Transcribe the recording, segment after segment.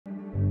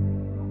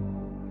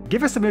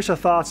Give us some initial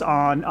thoughts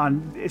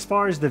on as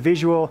far as the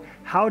visual,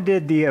 how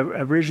did the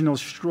original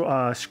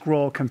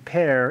scroll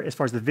compare, as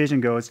far as the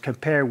vision goes,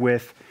 compare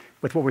with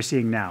what we're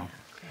seeing now?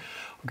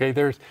 Okay,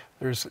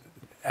 there's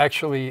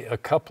actually a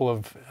couple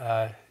of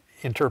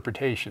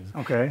interpretations.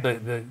 Okay.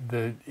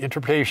 The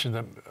interpretation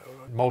that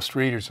most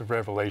readers of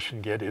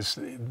Revelation get is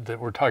that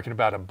we're talking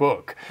about a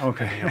book.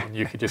 Okay. And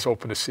you could just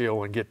open a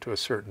seal and get to a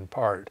certain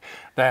part.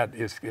 That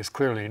is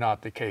clearly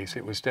not the case.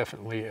 It was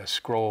definitely a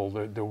scroll.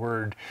 The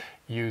word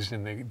used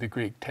in the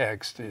Greek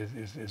text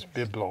is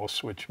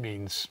biblos, which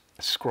means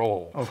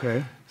scroll.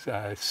 Okay.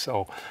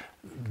 So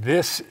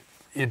this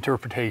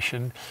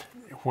interpretation,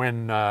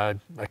 when a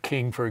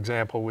king, for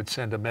example, would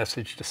send a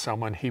message to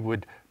someone, he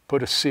would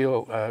put a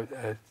seal,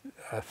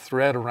 a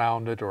thread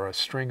around it or a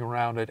string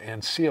around it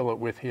and seal it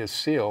with his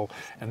seal,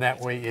 and that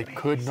way it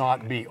could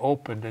not be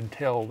opened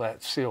until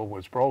that seal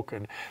was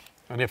broken.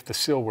 And if the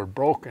seal were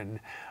broken,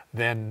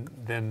 then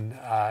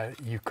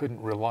you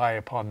couldn't rely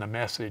upon the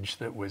message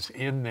that was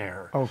in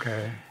there.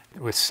 Okay.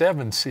 With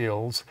 7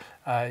 seals,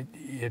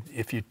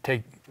 if you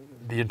take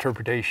the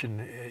interpretation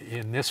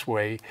in this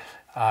way,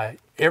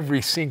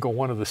 every single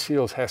one of the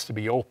seals has to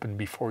be opened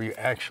before you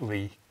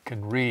actually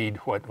can read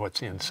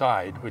what's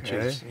inside, which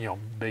is, you know,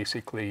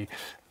 basically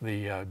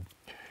the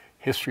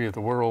history of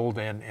the world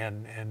and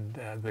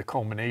the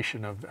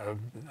culmination of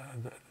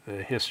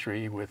the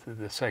history with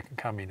the second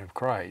coming of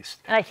Christ.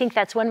 And I think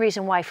that's one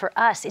reason why for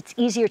us it's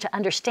easier to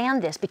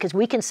understand this, because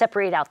we can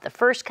separate out the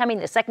first coming,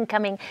 the second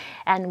coming,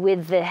 and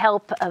with the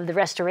help of the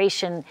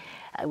restoration,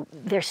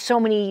 there's so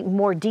many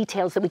more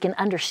details that we can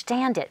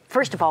understand it.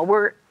 First of all,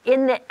 we're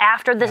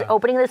after the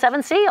opening of the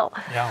 7th seal,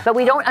 but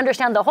we don't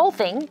understand the whole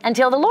thing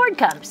until the Lord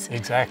comes.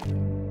 Exactly.